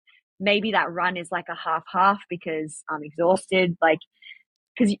run. Maybe that run is like a half because I'm exhausted. Like,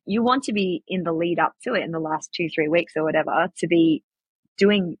 because you want to be in the lead up to it in the last 2, 3 weeks or whatever, to be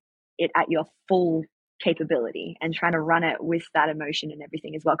doing it at your full capability and trying to run it with that emotion and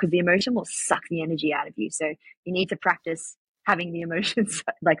everything as well, because the emotion will suck the energy out of you. So you need to practice having the emotions,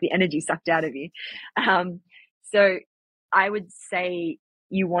 like the energy sucked out of you. So I would say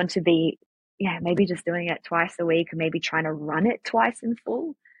you want to be, yeah, maybe just doing it twice a week, or maybe trying to run it twice in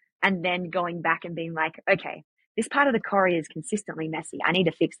full, and then going back and being like, okay, this part of the corrie is consistently messy. I need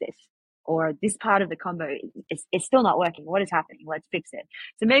to fix this. Or this part of the combo is still not working. What is happening? Let's fix it.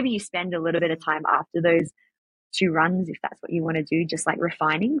 So maybe you spend a little bit of time after those 2 runs, if that's what you want to do, just like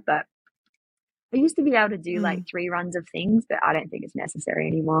refining. But I used to be able to do like 3 runs of things, but I don't think it's necessary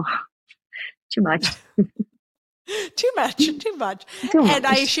anymore. Too much. Too much, too much. Too And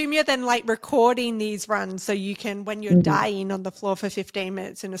I much. assume you're then like recording these runs so you can, when you're Mm-hmm. dying on the floor for 15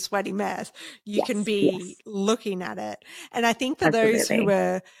 minutes in a sweaty mess, you can Yes, be yes, looking at it. And I think for those who absolutely.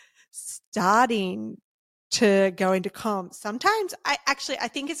 are starting to go into comps, sometimes I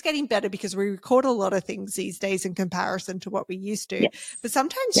think it's getting better because we record a lot of things these days in comparison to what we used to. Yes, But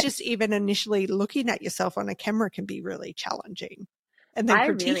sometimes yes. just even initially looking at yourself on a camera can be really challenging, and then I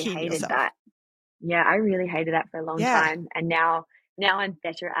really critiquing hated yourself. that. Yeah, I really hated that for a long Yeah. time. And now I'm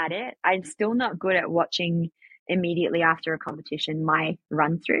better at it. I'm still not good at watching immediately after a competition my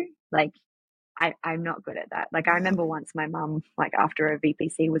run through. Like I'm not good at that. Like I Yeah. remember once my mum, like after a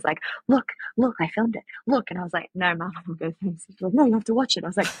VPC, was like, look, I filmed it. Look. And I was like, no, mum, I'm good. Thanks. She's like, no, you have to watch it. I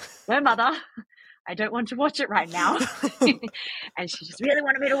was like, no, mother, I don't want to watch it right now. And she just really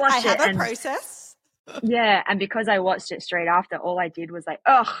wanted me to I watch it. have a And process. yeah, and because I watched it straight after, all I did was like,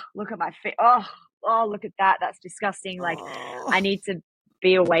 oh, look at my feet. Oh, look at that. That's disgusting. Like, Oh, I need to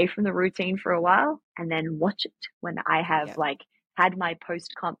be away from the routine for a while and then watch it when I have yeah. like had my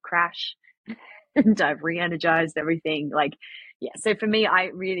post comp crash and I've re-energized everything. Like, yeah. So for me, I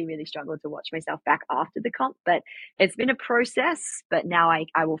really, really struggled to watch myself back after the comp, but it's been a process. But now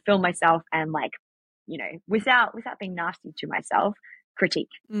I will film myself and like, without being nasty to myself, critique,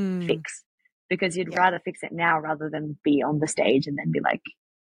 Mm, fix, because you'd yeah. rather fix it now rather than be on the stage and then be like,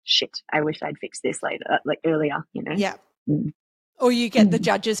 shit, I wish I'd fixed this later, like earlier, you know? Yeah. Mm. Or you get the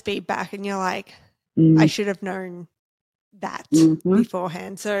judges' feedback and you're like, I Mm. should have known that Mm-hmm.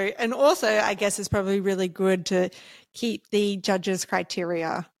 beforehand. So, and also, I guess it's probably really good to keep the judges'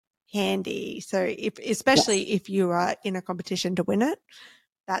 criteria handy. So, Yes. especially if you are in a competition to win it,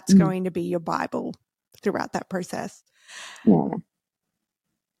 that's Mm. going to be your Bible throughout that process. Yeah.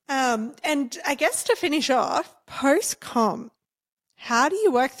 And I guess to finish off, post comp, how do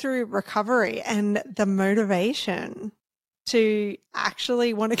you work through recovery and the motivation to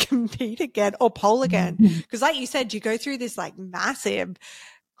actually want to compete again or pole again? Because like you said, you go through this like massive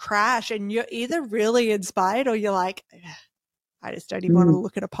crash and you're either really inspired or you're like, I just don't even want to Mm.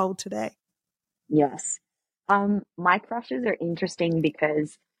 look at a pole today. Yes. My crushes are interesting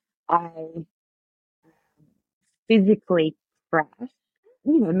because I physically crash,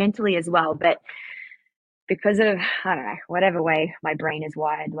 mentally as well, but because of, I don't know, whatever way my brain is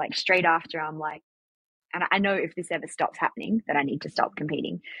wired, like straight after I'm like, and I know if this ever stops happening that I need to stop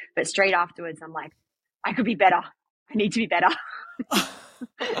competing, but straight afterwards I'm like, I could be better. I need to be better.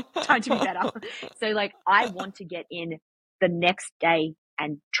 Time to be better. So like I want to get in the next day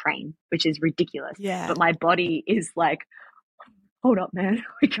and train, which is ridiculous. Yeah. But my body is like, hold up, man,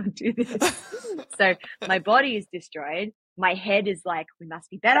 we can't do this. So my body is destroyed. My head is like, we must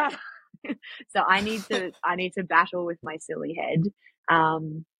be better. So I need to battle with my silly head.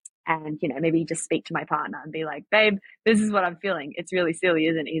 and, maybe just speak to my partner and be like, babe, this is what I'm feeling. It's really silly,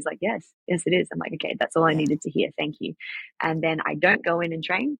 isn't it? He's like, yes, it is. I'm like, okay, that's all I Yeah. needed to hear. Thank you. And then I don't go in and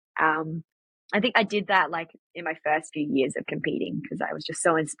train. I think I did that like in my first few years of competing because I was just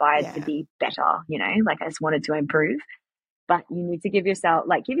so inspired to Yeah. be better, like I just wanted to improve. But you need to give yourself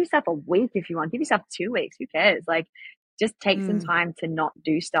a week if you want, give yourself 2 weeks, who cares? Like, just take some Mm. time to not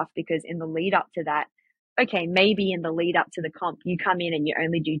do stuff, because in the lead up to that, okay, maybe in the lead up to the comp, you come in and you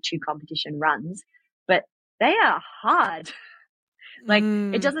only do 2 competition runs, but they are hard. Like, it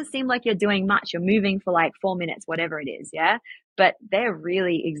Mm. doesn't seem like you're doing much. You're moving for like 4 minutes, whatever it is. Yeah. But they're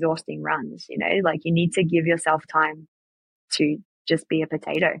really exhausting runs, like you need to give yourself time to just be a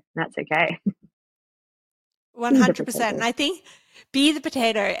potato. That's okay. Be the 100%. And potato. I think be the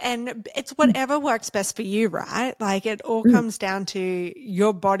potato, and it's Mm, whatever works best for you, right? Like it all mm, comes down to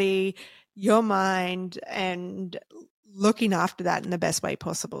your body, your mind, and looking after that in the best way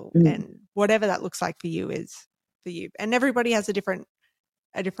possible. mm. And whatever that looks like for you is for you. And everybody has a different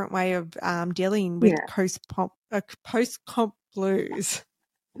way of dealing with Yeah. post comp blues.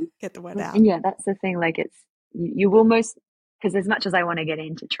 Get the word out. And yeah, that's the thing. Like, it's, you will most, because as much as I want to get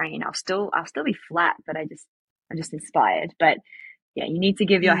into train, I'll still be flat, but I'm just inspired. But yeah, you need to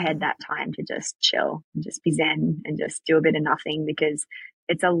give your head Mm. that time to just chill and just be zen and just do a bit of nothing, because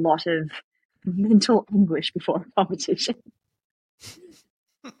it's a lot of mental anguish before a competition.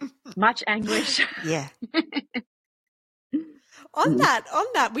 Much anguish. Yeah. Mm. On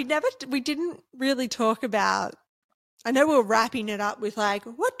that, we didn't really talk about. I know we're wrapping it up with like,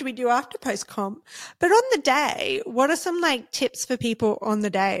 what do we do after post comp? But on the day, what are some like tips for people on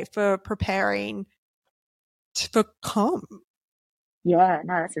the day for preparing for comp? Yeah,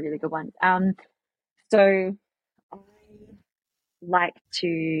 no, that's a really good one. So I like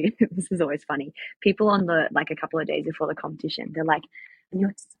to, this is always funny. People on the, like a couple of days before the competition, they're like, "Are you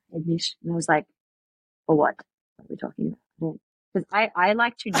excited, Mish?" And I was like, "For what? What are we talking about?" Because I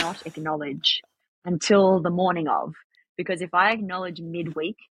like to not acknowledge until the morning of, because if I acknowledge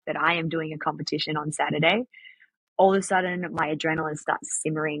midweek that I am doing a competition on Saturday, all of a sudden my adrenaline starts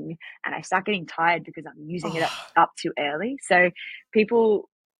simmering and I start getting tired because I'm using it Oh, up too early. So people,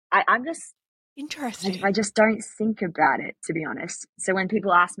 I'm just, I interesting. just don't think about it, to be honest. So when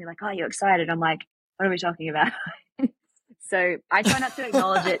people ask me like, "Oh, you're excited?" I'm like, "What are we talking about?" So I try not to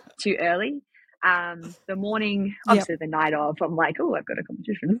acknowledge it too early. The morning, Yep. obviously the night of, I'm like, "Oh, I've got a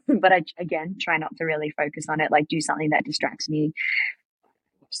competition," but I again try not to really focus on it. Like, do something that distracts me,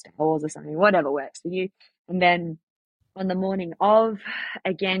 watch Star Wars or something, whatever works for you. And then on the morning of,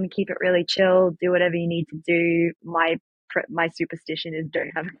 again, keep it really chill, do whatever you need to do. My superstition is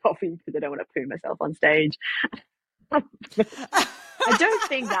don't have a coffee because I don't want to poo myself on stage. I don't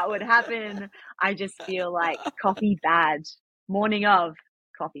think that would happen. I just feel like coffee bad. Morning of,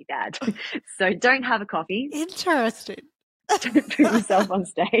 coffee bad. So don't have a coffee. Interesting. Don't put yourself on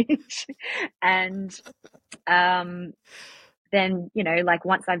stage. And um, then, like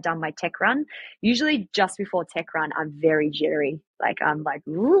once I've done my tech run, usually just before tech run, I'm very jittery. Like, I'm like,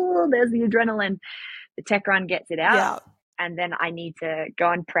 "Ooh, there's the adrenaline." The tech run gets it out. Yeah. And then I need to go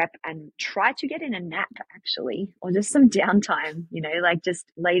and prep and try to get in a nap, actually, or just some downtime, like just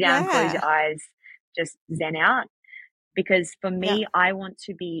lay down, close Yeah. your eyes, just zen out. Because for Yeah. me, I want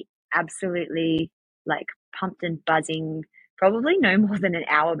to be absolutely like pumped and buzzing, probably no more than an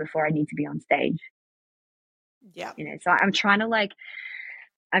hour before I need to be on stage. Yeah. So I'm trying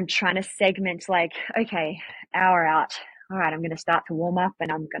to segment, like, okay, hour out. All right, I'm going to start to warm up and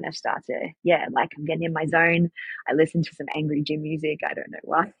I'm going to start to, yeah, like I'm getting in my zone. I listen to some angry gym music. I don't know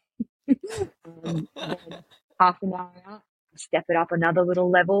why. And then half an hour out, I step it up another little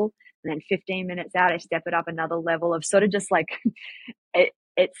level. And then 15 minutes out, I step it up another level of sort of just like,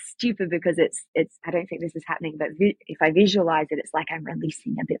 it's stupid because it's, I don't think this is happening, but if I visualize it, it's like I'm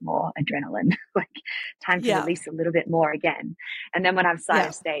releasing a bit more adrenaline, like time to Yeah. release a little bit more again. And then when I'm side Yeah.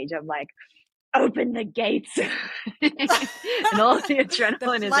 of stage, I'm like, open the gates. And all the The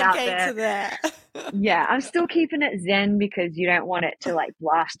adrenaline is out floodgates there. are there. Yeah, I'm still keeping it zen because you don't want it to like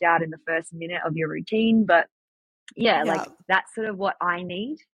blast out in the first minute of your routine. But yeah, like Yeah. that's sort of what I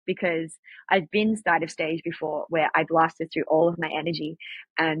need, because I've been side of stage before where I blasted through all of my energy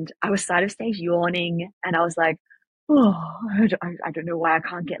and I was side of stage yawning and I was like, "Oh, I don't know why I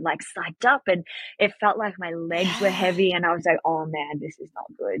can't get like psyched up." And it felt like my legs were Yeah. heavy and I was like, "Oh man, this is not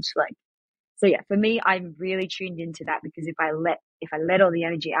good." Like, so yeah, for me, I'm really tuned into that, because if I let all the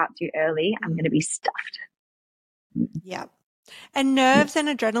energy out too early, I'm going to Mm. be stuffed. Yeah. And nerves and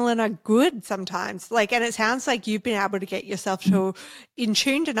adrenaline are good sometimes. Like, and it sounds like you've been able to get yourself to in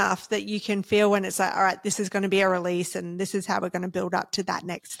tuned enough that you can feel when it's like, all right, this is going to be a release and this is how we're going to build up to that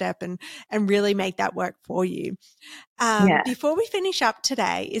next step and really make that work for you. Yeah. Before we finish up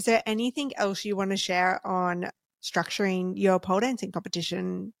today, is there anything else you want to share on structuring your pole dancing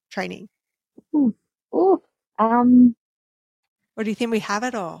competition training? Ooh. Ooh. Or do you think we have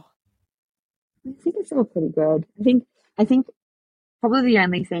it all? I think it's all pretty good. I think probably the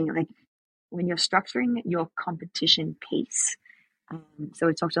only thing, like when you're structuring your competition piece, so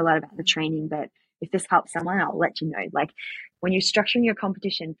we talked a lot about the training, but if this helps someone, I'll let you know. Like when you're structuring your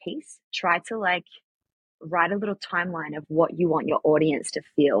competition piece, try to like write a little timeline of what you want your audience to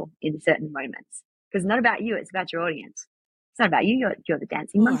feel in certain moments. Because it's not about you, it's about your audience. It's not about you, you're the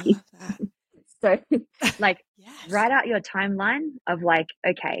dancing monkey. I love that. So like Yes. write out your timeline of like,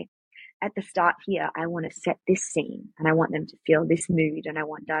 okay, at the start here, I want to set this scene and I want them to feel this mood and I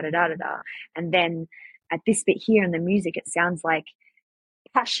want da da da da da. And then at this bit here in the music, it sounds like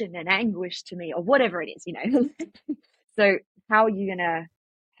passion and anguish to me or whatever it is, you know. So how are you going to,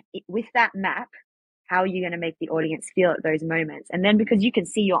 with that map, how are you going to make the audience feel at those moments? And then because you can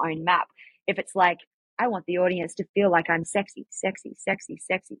see your own map, if it's like, I want the audience to feel like I'm sexy, sexy, sexy,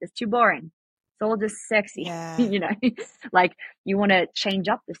 sexy, that's too boring. It's all just sexy, Yeah. you know, like you want to change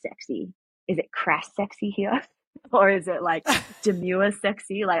up the sexy. Is it crass sexy here? Or is it like demure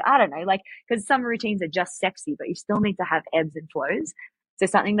sexy? Like, I don't know, like, because some routines are just sexy, but you still need to have ebbs and flows. So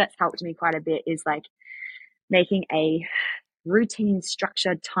something that's helped me quite a bit is like making a routine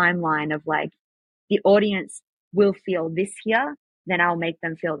structured timeline of like, the audience will feel this here, then I'll make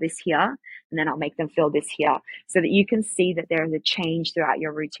them feel this here, and then I'll make them feel this here, so that you can see that there is a change throughout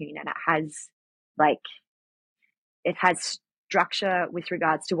your routine and it has structure with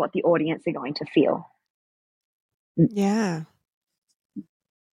regards to what the audience are going to feel. Yeah.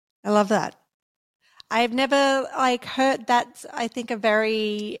 I love that. I've never like heard that's, I think, a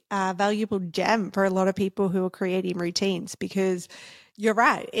very valuable gem for a lot of people who are creating routines, because you're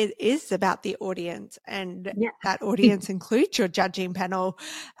right. It is about the audience, and that audience includes your judging panel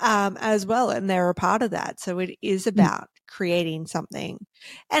as well. And they're a part of that. So it is about creating something.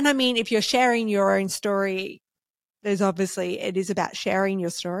 And I mean, if you're sharing your own story, there's obviously, it is about sharing your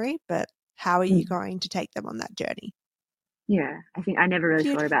story, but how are you going to take them on that journey? Yeah, I think I never really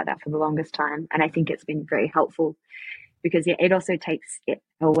thought about that for the longest time. And I think it's been very helpful because it also takes it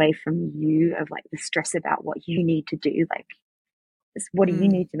away from you of like the stress about what you need to do. Like, what do you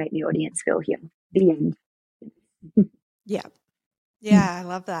need to make the audience feel here? The end. Yeah. Yeah, I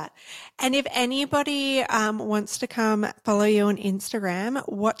love that. And if anybody wants to come follow you on Instagram,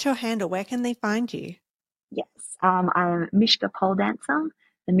 what's your handle? Where can they find you? Yes, I'm Mischka pole dancer.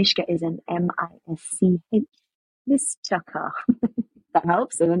 The Mischka is an Misch. Mischka. That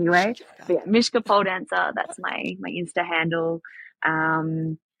helps in any way. But yeah, Mischka pole dancer. That's my Insta handle.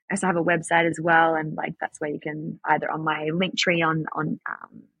 I also have a website as well, and like that's where you can either on my link tree on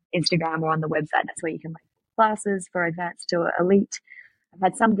Instagram or on the website. That's where you can like classes for advanced to elite. I've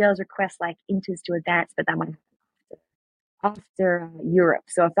had some girls request like inters to advanced, but that might happen after Europe.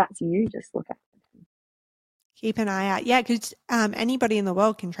 So if that's you, just look at it. Keep an eye out. Yeah, because anybody in the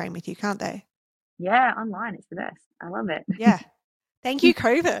world can train with you, can't they? Yeah, online. It's the best. I love it. Yeah. Thank you,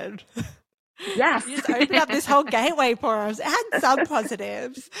 COVID. Yes. You just opened up this whole gateway for us. It had some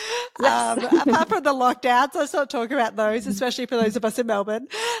positives. Yes. Apart from the lockdowns, let's not talk about those, especially for those of us in Melbourne.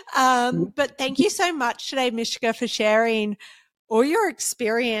 But thank you so much today, Mischka, for sharing all your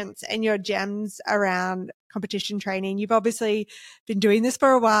experience and your gems around competition training. You've obviously been doing this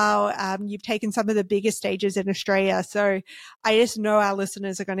for a while. You've taken some of the biggest stages in Australia. So I just know our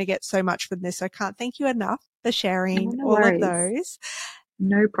listeners are going to get so much from this. So I can't thank you enough for sharing No all worries. of those.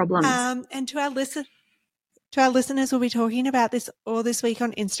 No problems. And to our listeners, we'll be talking about this all this week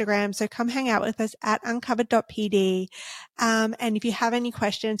on Instagram. So come hang out with us at uncovered.pd. And if you have any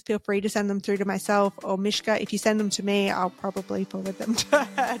questions, feel free to send them through to myself or Mischka. If you send them to me, I'll probably forward them to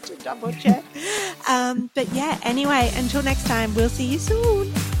her to double check. But yeah, anyway, until next time, we'll see you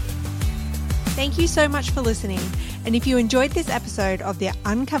soon. Thank you so much for listening. And if you enjoyed this episode of the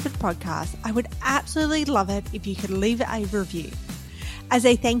Uncovered podcast, I would absolutely love it if you could leave a review. As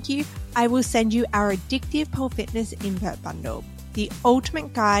a thank you, I will send you our Addictive Pole Fitness Invert Bundle, the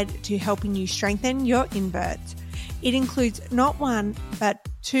ultimate guide to helping you strengthen your inverts. It includes not one, but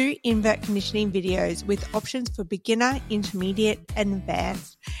 2 invert conditioning videos with options for beginner, intermediate, and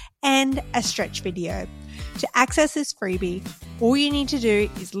advanced, and a stretch video. To access this freebie, all you need to do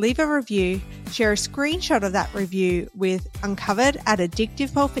is leave a review, share a screenshot of that review with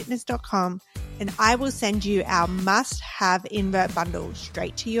uncovered@addictivepolefitness.com, and I will send you our must-have invert bundle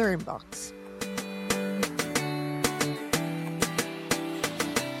straight to your inbox.